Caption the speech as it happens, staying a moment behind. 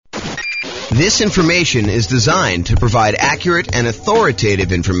This information is designed to provide accurate and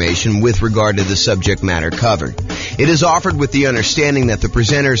authoritative information with regard to the subject matter covered. It is offered with the understanding that the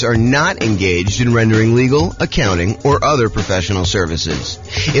presenters are not engaged in rendering legal, accounting, or other professional services.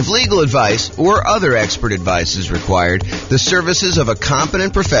 If legal advice or other expert advice is required, the services of a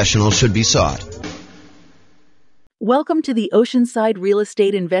competent professional should be sought. Welcome to the Oceanside Real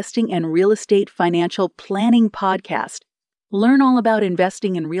Estate Investing and Real Estate Financial Planning Podcast. Learn all about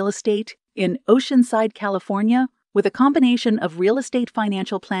investing in real estate in Oceanside, California, with a combination of real estate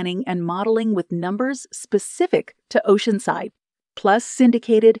financial planning and modeling with numbers specific to Oceanside, plus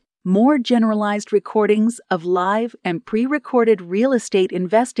syndicated, more generalized recordings of live and pre-recorded real estate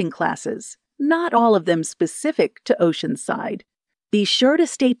investing classes, not all of them specific to Oceanside. Be sure to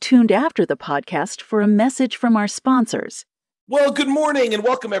stay tuned after the podcast for a message from our sponsors. Well, good morning and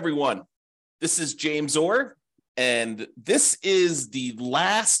welcome, everyone. This is James Orr, and this is the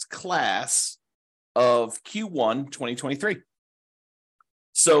last class of Q1 2023.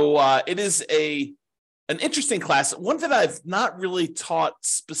 So it is an interesting class, one that I've not really taught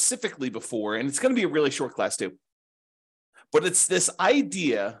specifically before, and it's going to be a really short class too. But it's this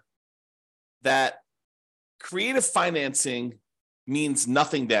idea that creative financing means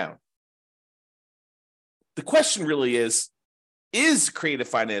nothing down. The question really is creative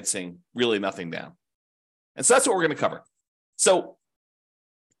financing really nothing down? And so that's what we're going to cover. So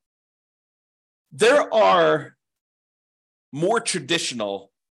there are more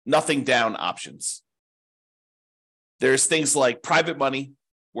traditional nothing down options. There's things like private money,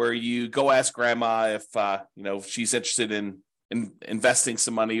 where you go ask grandma if she's interested in investing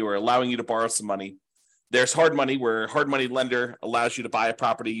some money or allowing you to borrow some money. There's hard money, where a hard money lender allows you to buy a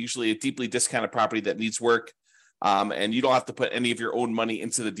property, usually a deeply discounted property that needs work, and you don't have to put any of your own money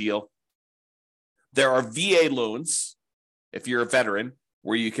into the deal. There are VA loans, if you're a veteran,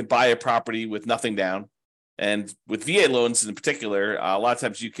 where you can buy a property with nothing down. And with VA loans in particular, a lot of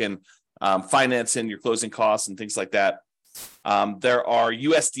times you can finance in your closing costs and things like that. There are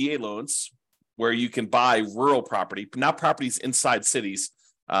USDA loans, where you can buy rural property, but not properties inside cities.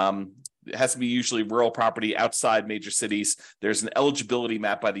 It has to be usually rural property outside major cities. There's an eligibility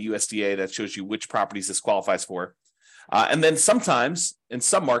map by the USDA that shows you which properties this qualifies for. And then sometimes in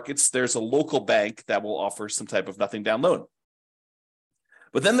some markets, there's a local bank that will offer some type of nothing down loan.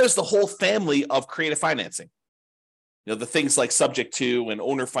 But then there's the whole family of creative financing. The things like subject to and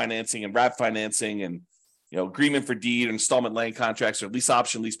owner financing and wrap financing and, agreement for deed, installment land contracts, or lease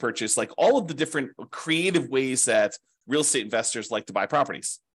option, lease purchase, like all of the different creative ways that real estate investors like to buy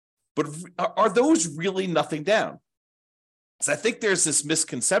properties. But are those really nothing down? So I think there's this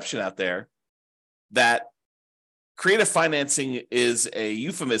misconception out there that creative financing is a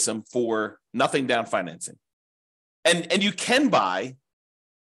euphemism for nothing down financing. And you can buy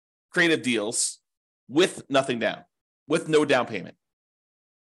creative deals with nothing down, with no down payment.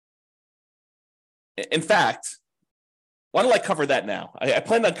 In fact, why don't I cover that now? I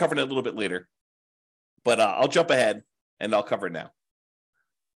plan on covering it a little bit later, but I'll jump ahead and I'll cover it now.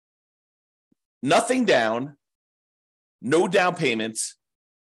 Nothing down, no down payments,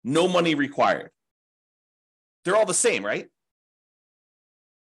 no money required. They're all the same, right?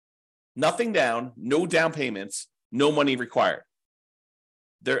 Nothing down, no down payments, no money required.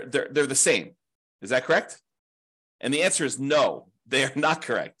 They're the same. Is that correct? And the answer is no, they are not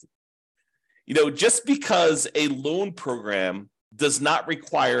correct. Just because a loan program does not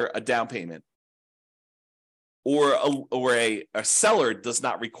require a down payment, or a seller does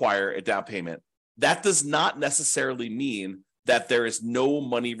not require a down payment, that does not necessarily mean that there is no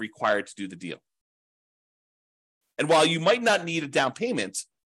money required to do the deal. And while you might not need a down payment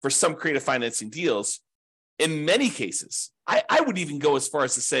for some creative financing deals, in many cases, I would even go as far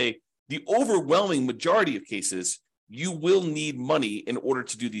as to say the overwhelming majority of cases, you will need money in order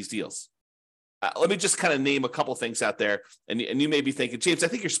to do these deals. Let me just kind of name a couple things out there, and you may be thinking, James, I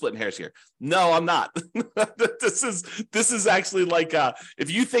think you're splitting hairs here. No, I'm not. This is actually like if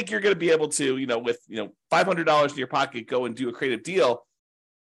you think you're going to be able to, with $500 in your pocket, go and do a creative deal,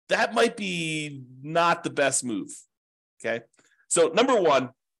 that might be not the best move. Okay, so number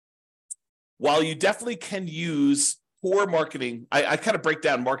one, while you definitely can use poor marketing, I kind of break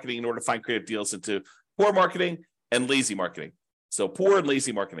down marketing in order to find creative deals into poor marketing and lazy marketing. So poor and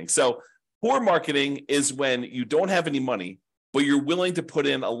lazy marketing. So poor marketing is when you don't have any money, but you're willing to put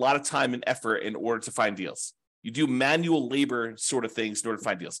in a lot of time and effort in order to find deals. You do manual labor sort of things in order to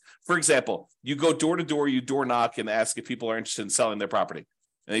find deals. For example, you go door to door, you door knock and ask if people are interested in selling their property.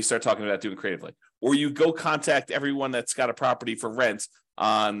 And they start talking about doing creatively. Or you go contact everyone that's got a property for rent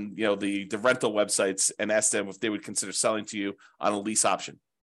on the rental websites and ask them if they would consider selling to you on a lease option.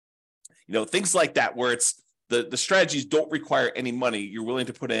 things like that, where it's the strategies don't require any money. You're willing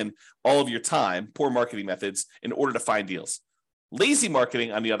to put in all of your time, poor marketing methods, in order to find deals. Lazy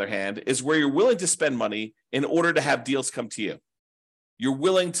marketing, on the other hand, is where you're willing to spend money in order to have deals come to you. You're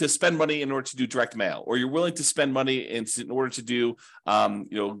willing to spend money in order to do direct mail, or you're willing to spend money in order to do,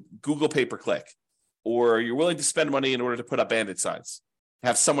 Google pay-per-click, or you're willing to spend money in order to put up bandit signs,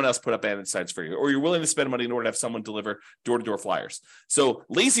 have someone else put up bandit signs for you, or you're willing to spend money in order to have someone deliver door-to-door flyers. So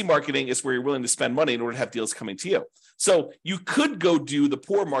lazy marketing is where you're willing to spend money in order to have deals coming to you. So you could go do the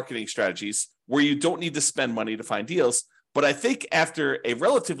poor marketing strategies where you don't need to spend money to find deals. But I think after a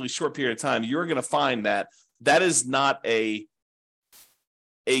relatively short period of time, you're going to find that that is not a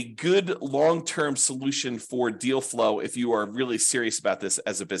good long-term solution for deal flow if you are really serious about this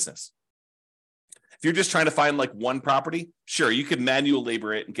as a business. If you're just trying to find like one property, sure, you can manual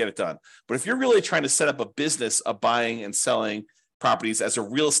labor it and get it done. But if you're really trying to set up a business of buying and selling properties as a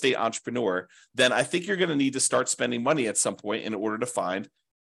real estate entrepreneur, then I think you're going to need to start spending money at some point in order to find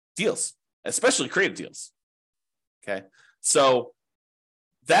deals, especially creative deals. Okay. So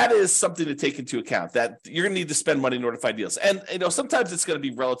that is something to take into account, that you're going to need to spend money in order to find deals. And, sometimes it's going to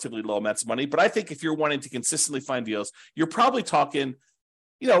be relatively low amounts of money, but I think if you're wanting to consistently find deals, you're probably talking,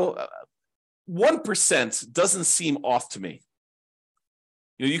 1% doesn't seem off to me.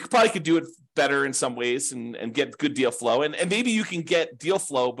 You could do it better in some ways and get good deal flow. And maybe you can get deal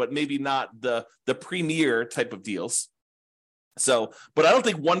flow, but maybe not the premier type of deals. So, but I don't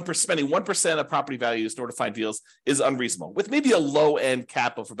think spending 1% of property values in order to find deals is unreasonable, with maybe a low end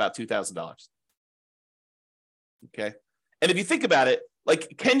cap of about $2,000. Okay. And if you think about it,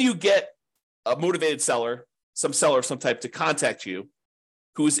 like, can you get a motivated seller, some seller of some type, to contact you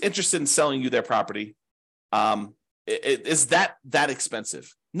who is interested in selling you their property? Is that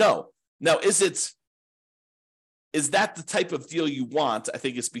expensive? No. Now, is that the type of deal you want? I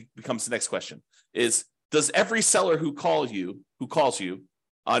think becomes the next question. Does every seller who calls you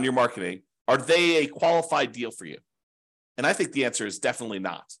on your marketing, are they a qualified deal for you? And I think the answer is definitely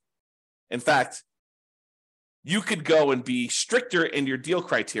not. In fact, you could go and be stricter in your deal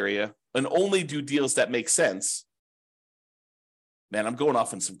criteria and only do deals that make sense. Man, I'm going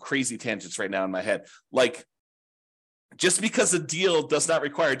off on some crazy tangents right now in my head. Like, just because a deal does not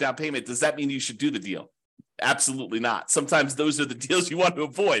require down payment, does that mean you should do the deal? Absolutely not. Sometimes those are the deals you want to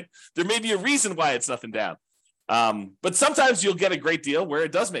avoid. There may be a reason why it's nothing down. But sometimes you'll get a great deal where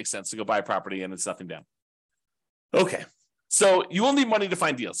it does make sense to go buy a property and it's nothing down. Okay. So you will need money to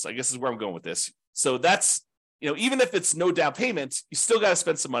find deals, I guess is where I'm going with this. So that's, even if it's no down payment, you still got to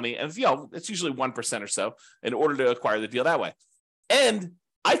spend some money. And, it's usually 1% or so in order to acquire the deal that way. And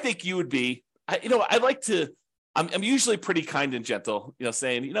I think you would be, I'm usually pretty kind and gentle,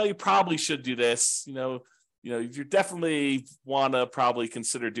 saying, you probably should do this, you definitely want to probably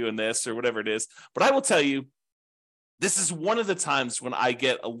consider doing this or whatever it is. But I will tell you, this is one of the times when I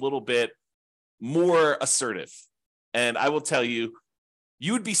get a little bit more assertive. And I will tell you,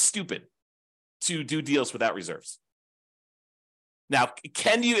 you would be stupid to do deals without reserves. Now,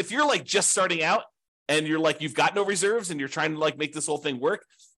 can you, if you're like just starting out and you're like, you've got no reserves and you're trying to like make this whole thing work,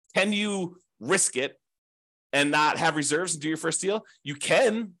 can you risk it and not have reserves and do your first deal? You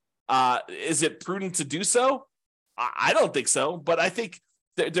can. Is it prudent to do so? I don't think so, but I think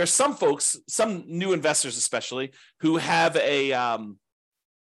there's some folks, some new investors especially, who have their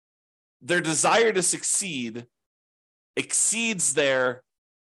desire to succeed exceeds their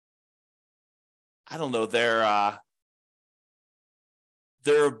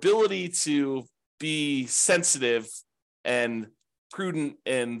ability to be sensitive and prudent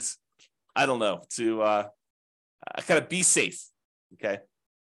and to kind of be safe. Okay.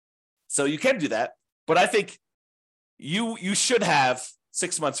 So you can do that, but I think you should have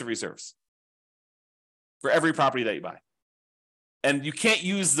 6 months of reserves for every property that you buy. And you can't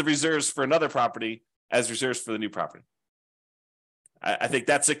use the reserves for another property as reserves for the new property. I think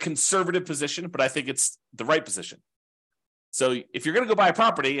that's a conservative position, but I think it's the right position. So if you're going to go buy a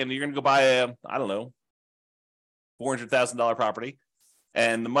property and you're going to go buy a, $400,000 property,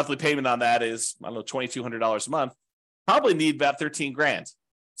 and the monthly payment on that is, $2,200 a month, probably need about $13,000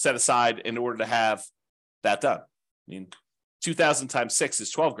 set aside in order to have that done. 2,000 times 6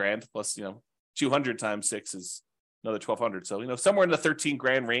 is $12,000 plus, 200 times 6 is another 1,200. So, somewhere in the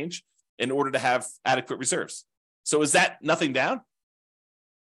 $13,000 range in order to have adequate reserves. So is that nothing down?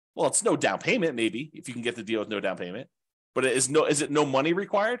 Well, it's no down payment, maybe, if you can get the deal with no down payment. But is it no money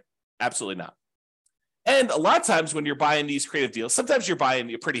required? Absolutely not. And a lot of times when you're buying these creative deals, sometimes you're buying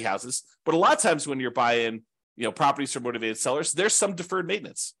your pretty houses, but a lot of times when you're buying, properties from motivated sellers, there's some deferred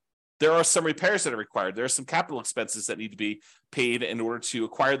maintenance. there are some repairs that are required. There are some capital expenses that need to be paid in order to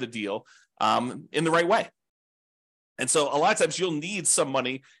acquire the deal in the right way. And so a lot of times you'll need some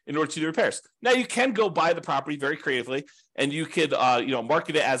money in order to do repairs. Now you can go buy the property very creatively, and you could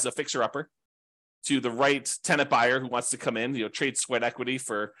market it as a fixer-upper to the right tenant buyer who wants to come in, trade sweat equity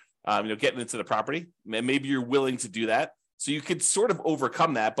for getting into the property. And maybe you're willing to do that. So you could sort of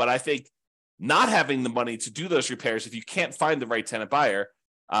overcome that. But I think not having the money to do those repairs, if you can't find the right tenant buyer,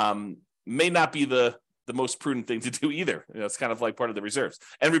 may not be the most prudent thing to do either. It's kind of like part of the reserves.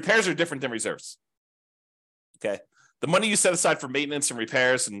 And repairs are different than reserves. Okay. The money you set aside for maintenance and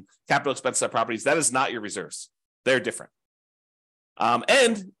repairs and capital expenses on properties, that is not your reserves. They're different.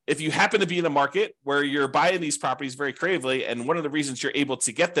 And if you happen to be in a market where you're buying these properties very creatively, and one of the reasons you're able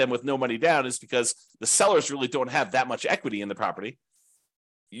to get them with no money down is because the sellers really don't have that much equity in the property,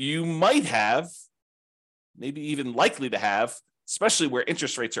 you might have, maybe even likely to have, especially where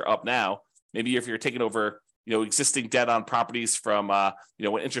interest rates are up now, maybe if you're taking over existing debt on properties from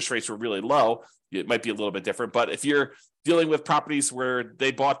when interest rates were really low, it might be a little bit different. But if you're dealing with properties where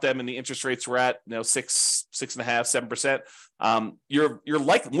they bought them and the interest rates were at 6.5%, 7%, you're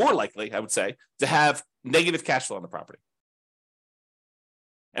more likely, I would say, to have negative cash flow on the property.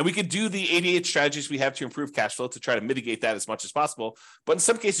 And we could do the 88 strategies we have to improve cash flow to try to mitigate that as much as possible. But in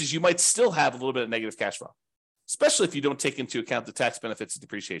some cases, you might still have a little bit of negative cash flow, especially if you don't take into account the tax benefits of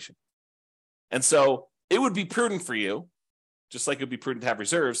depreciation. And so it would be prudent for you, just like it would be prudent to have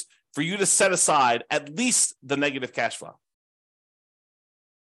reserves, for you to set aside at least the negative cash flow.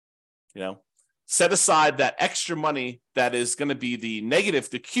 Set aside that extra money that is going to be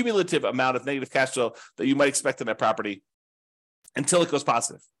the cumulative amount of negative cash flow that you might expect in that property until it goes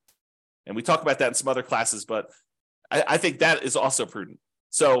positive. And we talk about that in some other classes, but I think that is also prudent.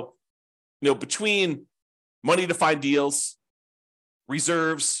 So, between money to find deals,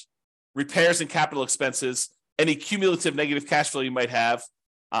 reserves, repairs and capital expenses, any cumulative negative cash flow you might have,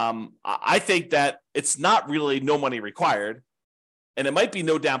 I think that it's not really no money required, and it might be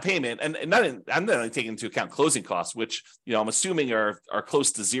no down payment. And I'm not only taking into account closing costs, which I'm assuming are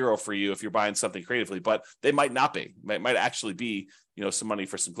close to zero for you if you're buying something creatively, but they might not be. Might actually be some money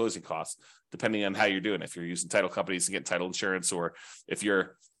for some closing costs, depending on how you're doing. If you're using title companies to get title insurance, or if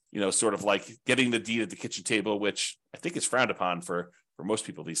you're sort of like getting the deed at the kitchen table, which I think is frowned upon for most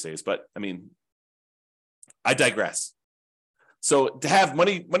people these days. But I digress. So to have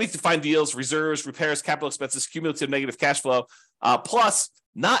money to find deals, reserves, repairs, capital expenses, cumulative negative cash flow, plus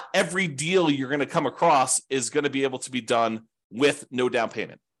not every deal you're going to come across is going to be able to be done with no down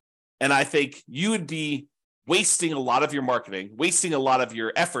payment. And I think you would be wasting a lot of your marketing, wasting a lot of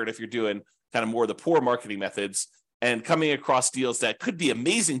your effort if you're doing kind of more of the poor marketing methods and coming across deals that could be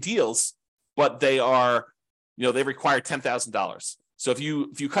amazing deals, but they are, they require $10,000. So if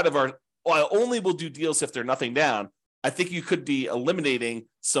you kind of are, I only will do deals if they're nothing down, I think you could be eliminating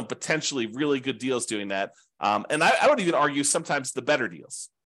some potentially really good deals doing that. And I would even argue sometimes the better deals.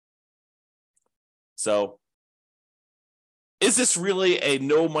 So is this really a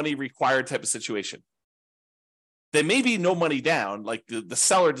no money required type of situation? There may be no money down, like the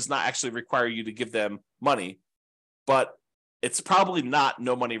seller does not actually require you to give them money, but it's probably not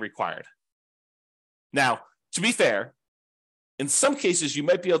no money required. Now, to be fair, in some cases, you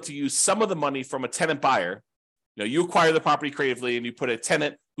might be able to use some of the money from a tenant buyer. You acquire the property creatively and you put a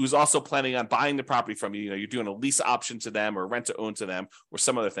tenant who's also planning on buying the property from you. You're doing a lease option to them or rent to own to them or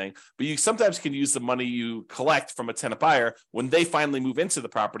some other thing. But you sometimes can use the money you collect from a tenant buyer when they finally move into the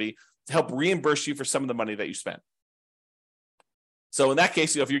property to help reimburse you for some of the money that you spent. So in that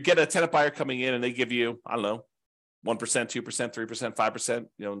case, if you get a tenant buyer coming in and they give you, 1%, 2%, 3%, 5%,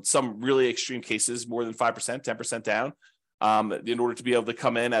 in some really extreme cases, more than 5%, 10% down, in order to be able to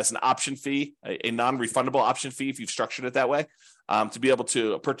come in as an option fee, a non-refundable option fee if you've structured it that way, to be able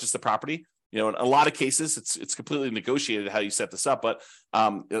to purchase the property. In a lot of cases, it's completely negotiated how you set this up, but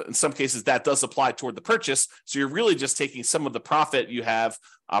in some cases that does apply toward the purchase. So you're really just taking some of the profit you have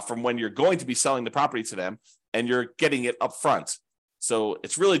from when you're going to be selling the property to them, and you're getting it up front. So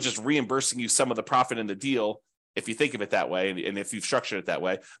it's really just reimbursing you some of the profit in the deal, if you think of it that way, and if you've structured it that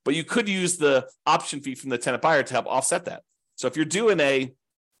way. But you could use the option fee from the tenant buyer to help offset that. So if you're doing a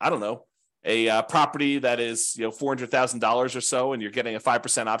property that is $400,000 or so, and you're getting a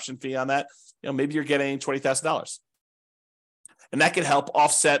 5% option fee on that, maybe you're getting $20,000, and that could help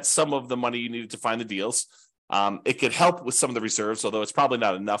offset some of the money you needed to find the deals. It could help with some of the reserves, although it's probably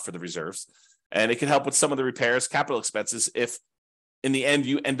not enough for the reserves, and it can help with some of the repairs, capital expenses, if in the end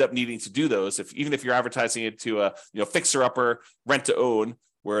you end up needing to do those. Even if you're advertising it to a fixer upper, rent to own,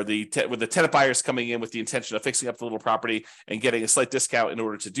 where the tenant buyer is coming in with the intention of fixing up the little property and getting a slight discount in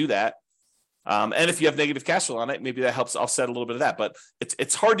order to do that. And if you have negative cash flow on it, maybe that helps offset a little bit of that. But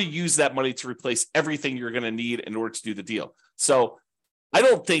it's hard to use that money to replace everything you're going to need in order to do the deal. So I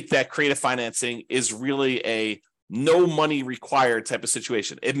don't think that creative financing is really a no money required type of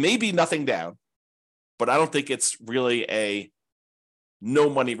situation. It may be nothing down, but I don't think it's really a no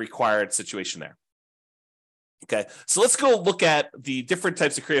money required situation there. Okay, so let's go look at the different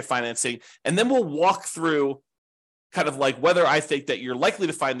types of creative financing, and then we'll walk through kind of like whether I think that you're likely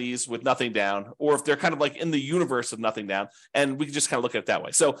to find these with nothing down, or if they're kind of like in the universe of nothing down, and we can just kind of look at it that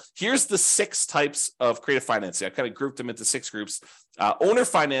way. So here's the 6 types of creative financing. I kind of grouped them into 6 groups. Owner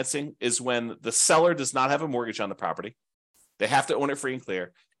financing is when the seller does not have a mortgage on the property. They have to own it free and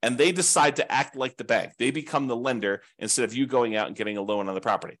clear, and they decide to act like the bank. They become the lender instead of you going out and getting a loan on the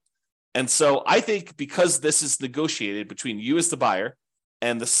property. And so I think because this is negotiated between you as the buyer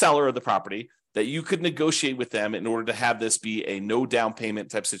and the seller of the property, that you could negotiate with them in order to have this be a no down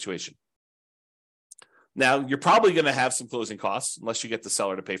payment type situation. Now, you're probably going to have some closing costs unless you get the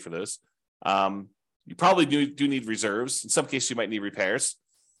seller to pay for those. You probably do need reserves. In some cases, you might need repairs,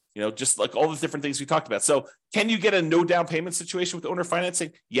 just like all the different things we talked about. So can you get a no down payment situation with owner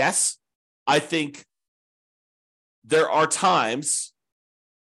financing? Yes. I think there are times,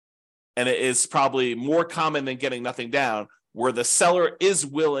 and it is probably more common than getting nothing down, where the seller is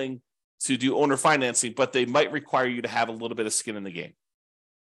willing to do owner financing, but they might require you to have a little bit of skin in the game,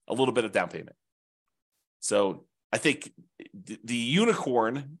 a little bit of down payment. So I think the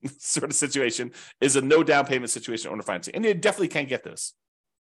unicorn sort of situation is a no down payment situation, owner financing, and you definitely can get those.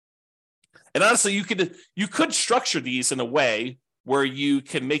 And honestly, you could structure these in a way where you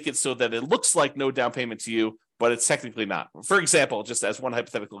can make it so that it looks like no down payment to you, but it's technically not. For example, just as one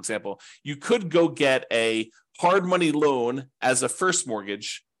hypothetical example, you could go get a hard money loan as a first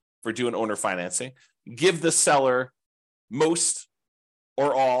mortgage for doing owner financing, give the seller most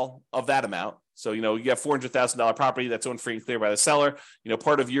or all of that amount. So, you have $400,000 property that's owned free and clear by the seller.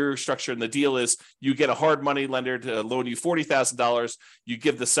 Part of your structure in the deal is you get a hard money lender to loan you $40,000. You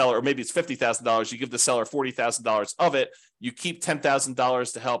give the seller, or maybe it's $50,000. You give the seller $40,000 of it. You keep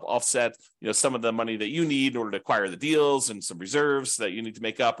 $10,000 to help offset, some of the money that you need in order to acquire the deals and some reserves that you need to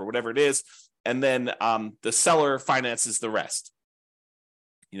make up or whatever it is. And then the seller finances the rest.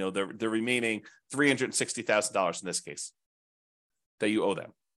 The remaining $360,000 in this case that you owe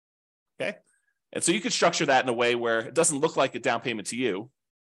them. Okay. And so you could structure that in a way where it doesn't look like a down payment to you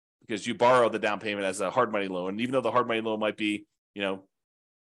because you borrow the down payment as a hard money loan. Even though the hard money loan might be,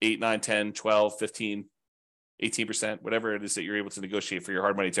 8, 9, 10, 12, 15, 18%, whatever it is that you're able to negotiate for your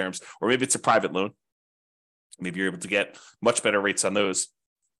hard money terms, or maybe it's a private loan. Maybe you're able to get much better rates on those.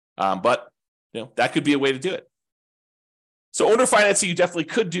 But that could be a way to do it. So owner financing, you definitely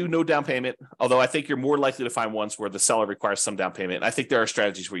could do no down payment, although I think you're more likely to find ones where the seller requires some down payment. And I think there are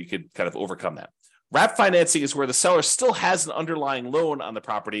strategies where you could kind of overcome that. Wrap financing is where the seller still has an underlying loan on the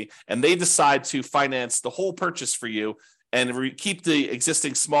property, and they decide to finance the whole purchase for you and keep the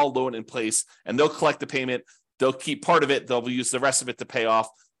existing small loan in place, and they'll collect the payment. They'll keep part of it. They'll use the rest of it to pay off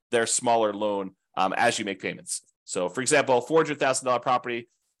their smaller loan as you make payments. So, for example, $400,000 property,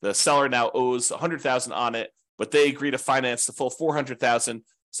 the seller now owes $100,000 on it, but they agree to finance the full $400,000.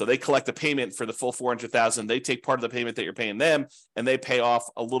 So they collect the payment for the full $400,000. They take part of the payment that you're paying them, and they pay off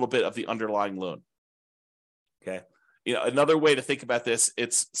a little bit of the underlying loan. Okay. Another way to think about this,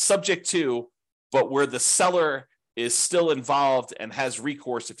 it's subject to, but where the seller is still involved and has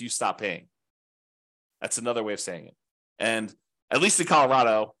recourse if you stop paying. That's another way of saying it. And at least in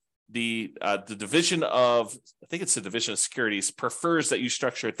Colorado, the division of, I think it's the Division of Securities, prefers that you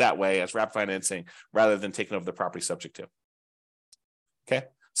structure it that way as wrap financing rather than taking over the property subject to. Okay.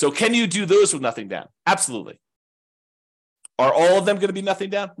 So can you do those with nothing down? Absolutely. Are all of them going to be nothing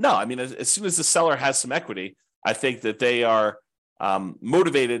down? No. I mean, as soon as the seller has some equity, I think that they are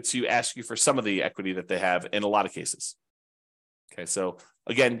motivated to ask you for some of the equity that they have in a lot of cases. Okay. So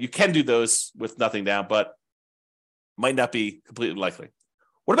again, you can do those with nothing down, but might not be completely likely.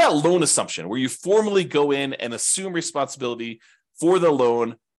 What about loan assumption, where you formally go in and assume responsibility for the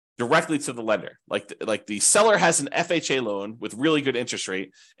loan directly to the lender? Like the seller has an FHA loan with really good interest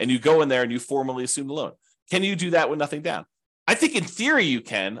rate, and you go in there and you formally assume the loan. Can you do that with nothing down? I think in theory you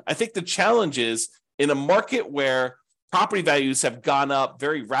can. I think the challenge is in a market where property values have gone up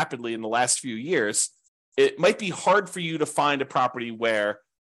very rapidly in the last few years, it might be hard for you to find a property where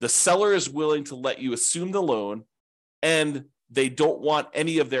the seller is willing to let you assume the loan and they don't want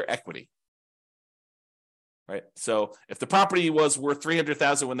any of their equity. right? So if the property was worth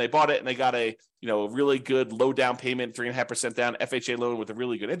 $300,000 when they bought it and they got a really good low down payment, 3.5% down FHA loan with a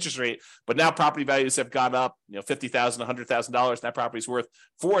really good interest rate, but now property values have gone up, $50,000, $100,000, and that property is worth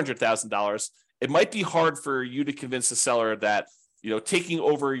 $400,000. It might be hard for you to convince the seller that taking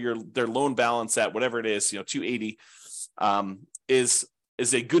over their loan balance at whatever it is, 280, is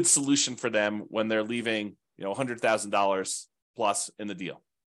a good solution for them when they're leaving $100,000 plus in the deal.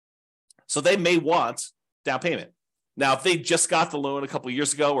 So they may want down payment. Now, if they just got the loan a couple of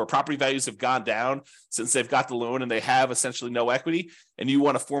years ago, where property values have gone down since they've got the loan and they have essentially no equity, and you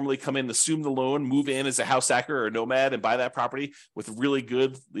want to formally come in, assume the loan, move in as a house hacker or a nomad and buy that property with really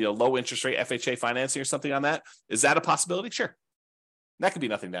good, low interest rate FHA financing or something on that, is that a possibility? Sure. That could be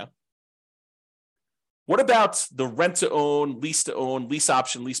nothing down. What about the rent to own, lease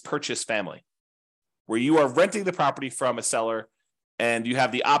option, lease purchase family, where you are renting the property from a seller and you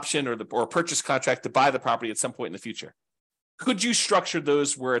have the option or purchase contract to buy the property at some point in the future? Could you structure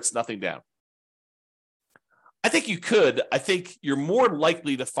those where it's nothing down? I think you could. I think you're more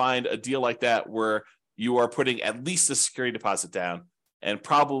likely to find a deal like that where you are putting at least a security deposit down and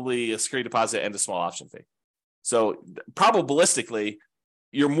probably a security deposit and a small option fee. So probabilistically,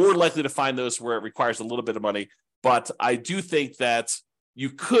 you're more likely to find those where it requires a little bit of money. But I do think that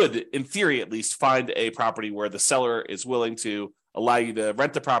you could, in theory at least, find a property where the seller is willing to allow you to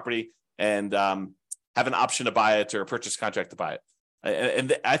rent the property and have an option to buy it or a purchase contract to buy it.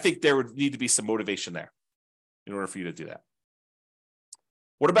 And I think there would need to be some motivation there in order for you to do that.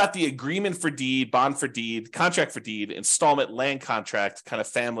 What about the agreement for deed, bond for deed, contract for deed, installment land contract kind of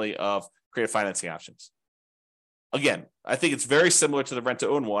family of creative financing options? Again, I think it's very similar to the rent to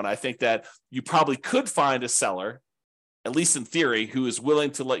own one. I think that you probably could find a seller, at least in theory, who is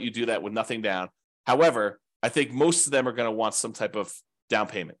willing to let you do that with nothing down. However, I think most of them are going to want some type of down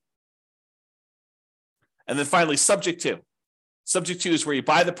payment. And then finally, subject to. Subject to is where you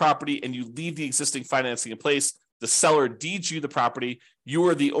buy the property and you leave the existing financing in place. The seller deeds you the property. You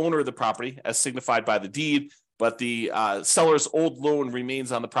are the owner of the property as signified by the deed, but the seller's old loan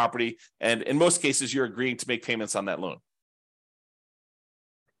remains on the property. And in most cases, you're agreeing to make payments on that loan.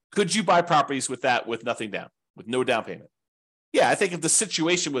 Could you buy properties with that with nothing down, with no down payment? Yeah, I think if the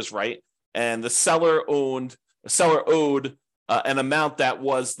situation was right and the seller owed an amount that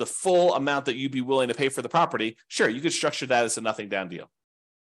was the full amount that you'd be willing to pay for the property, sure, you could structure that as a nothing down deal.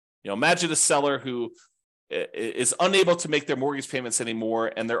 Imagine a seller who is unable to make their mortgage payments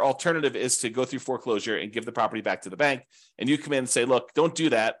anymore, and their alternative is to go through foreclosure and give the property back to the bank. And you come in and say, look, don't do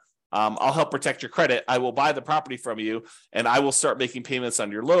that. I'll help protect your credit. I will buy the property from you, and I will start making payments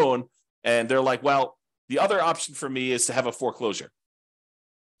on your loan. And they're like, well, the other option for me is to have a foreclosure.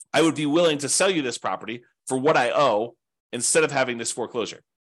 I would be willing to sell you this property for what I owe instead of having this foreclosure.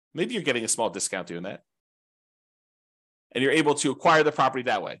 Maybe you're getting a small discount doing that. And you're able to acquire the property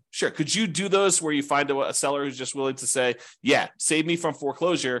that way. Sure. Could you do those where you find a seller who's just willing to say, yeah, save me from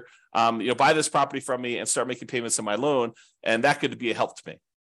foreclosure, buy this property from me and start making payments on my loan, and that could be a help to me?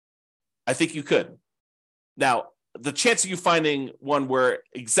 I think you could. Now, the chance of you finding one where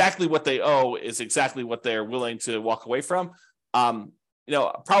exactly what they owe is exactly what they're willing to walk away from,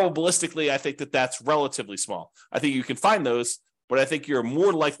 probabilistically, I think that that's relatively small. I think you can find those, but I think you're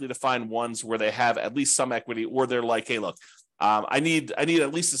more likely to find ones where they have at least some equity, or they're like, hey, look, I need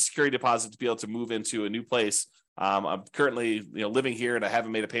at least a security deposit to be able to move into a new place. I'm currently living here and I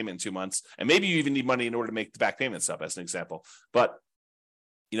haven't made a payment in 2 months. And maybe you even need money in order to make the back payments up, as an example. But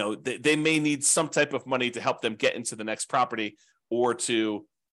they may need some type of money to help them get into the next property, or to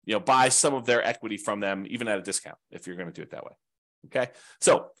buy some of their equity from them, even at a discount, if you're going to do it that way. Okay,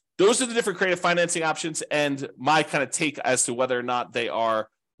 so those are the different creative financing options, and my kind of take as to whether or not they are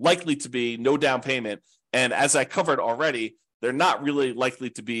likely to be no down payment. And as I covered already, they're not really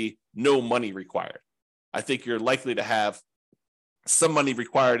likely to be no money required. I think you're likely to have some money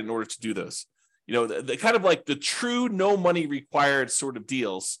required in order to do those. The kind of like the true no money required sort of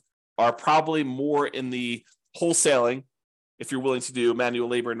deals are probably more in the wholesaling, if you're willing to do manual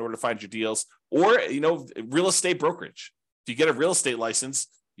labor in order to find your deals, or real estate brokerage. If you get a real estate license,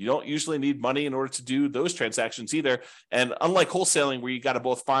 you don't usually need money in order to do those transactions either. And unlike wholesaling, where you got to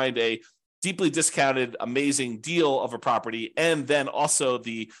both find a deeply discounted, amazing deal of a property, and then also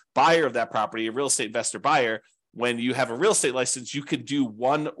the buyer of that property, a real estate investor buyer, when you have a real estate license, you could do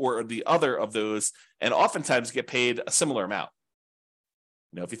one or the other of those and oftentimes get paid a similar amount.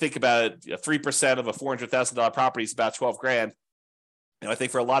 If you think about it, 3% of a $400,000 property is about $12,000. I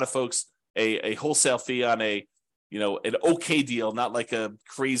think for a lot of folks, a wholesale fee on an okay deal, not like a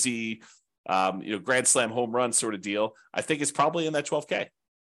crazy, grand slam home run sort of deal, I think it's probably in that $12,000.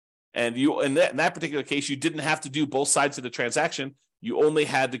 And you, in that particular case, you didn't have to do both sides of the transaction. You only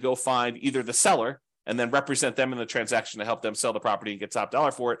had to go find either the seller and then represent them in the transaction to help them sell the property and get top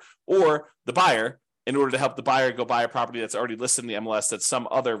dollar for it, or the buyer in order to help the buyer go buy a property that's already listed in the MLS that some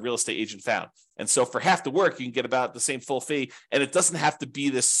other real estate agent found. And so for half the work, you can get about the same full fee, and it doesn't have to be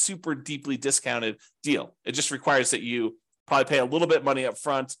this super deeply discounted deal. It just requires that you probably pay a little bit of money up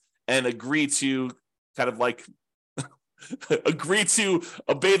front and agree to kind of like agree to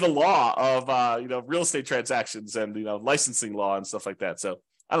obey the law of real estate transactions and licensing law and stuff like that. So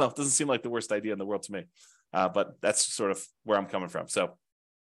I don't know, it doesn't seem like the worst idea in the world to me, but that's sort of where I'm coming from. So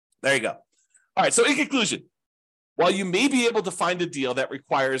there you go. All right, so in conclusion, while you may be able to find a deal that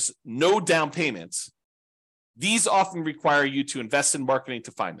requires no down payments, these often require you to invest in marketing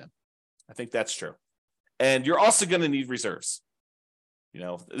to find them. I think that's true. And you're also going to need reserves.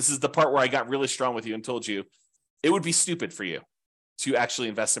 This is the part where I got really strong with you and told you it would be stupid for you to actually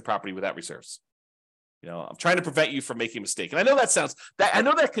invest in property without reserves. I'm trying to prevent you from making a mistake. And I know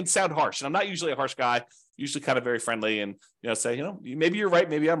that can sound harsh, and I'm not usually a harsh guy, usually kind of very friendly and, say, maybe you're right,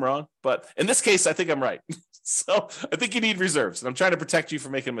 maybe I'm wrong. But in this case, I think I'm right. So I think you need reserves, and I'm trying to protect you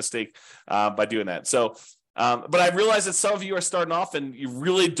from making a mistake by doing that. So, but I realize that some of you are starting off and you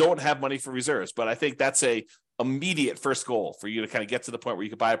really don't have money for reserves, but I think that's a immediate first goal for you to kind of get to the point where you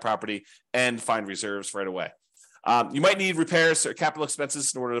can buy a property and find reserves right away. You might need repairs or capital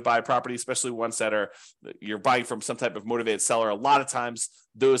expenses in order to buy a property, especially ones that you're buying from some type of motivated seller. A lot of times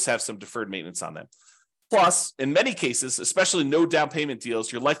those have some deferred maintenance on them. Plus, in many cases, especially no down payment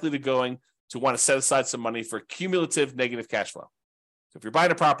deals, you're likely to want to set aside some money for cumulative negative cash flow. So if you're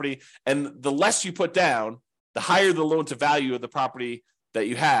buying a property and the less you put down, the higher the loan to value of the property that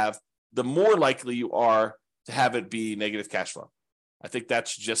you have, the more likely you are to have it be negative cash flow. I think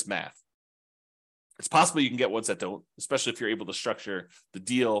that's just math. It's possible you can get ones that don't, especially if you're able to structure the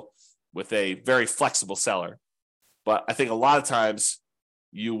deal with a very flexible seller. But I think a lot of times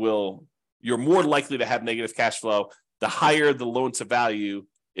you're more likely to have negative cash flow the higher the loan to value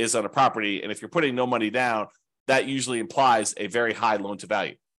is on a property. And if you're putting no money down, that usually implies a very high loan to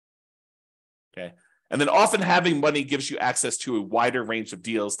value. Okay. And then often having money gives you access to a wider range of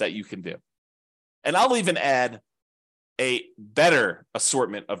deals that you can do. And I'll even add a better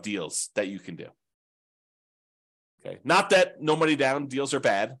assortment of deals that you can do. Okay. Not that no money down deals are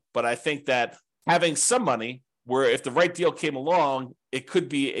bad, but I think that having some money where if the right deal came along, it could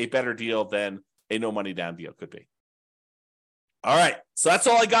be a better deal than a no money down deal could be. All right. So that's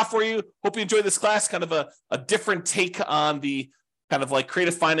all I got for you. Hope you enjoyed this class, kind of a different take on the kind of like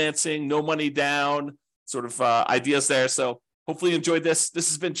creative financing, no money down sort of ideas there. So hopefully you enjoyed this. This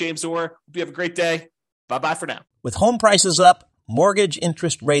has been James Orr. Hope you have a great day. Bye-bye for now. With home prices up, mortgage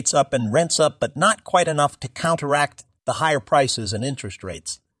interest rates up, and rents up, but not quite enough to counteract the higher prices and interest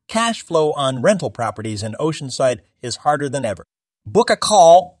rates, cash flow on rental properties in Oceanside is harder than ever. Book a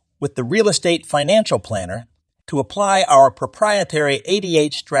call with the Real Estate Financial Planner to apply our proprietary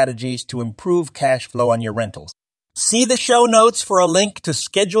 88 strategies to improve cash flow on your rentals. See the show notes for a link to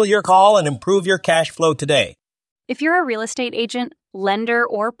schedule your call and improve your cash flow today. If you're a real estate agent, lender,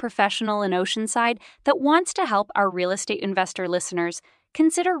 or professional in Oceanside that wants to help our real estate investor listeners,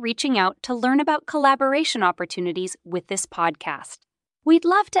 consider reaching out to learn about collaboration opportunities with this podcast. We'd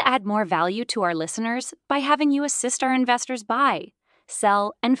love to add more value to our listeners by having you assist our investors buy,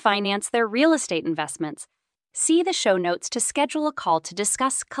 sell, and finance their real estate investments. See the show notes to schedule a call to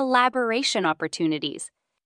discuss collaboration opportunities.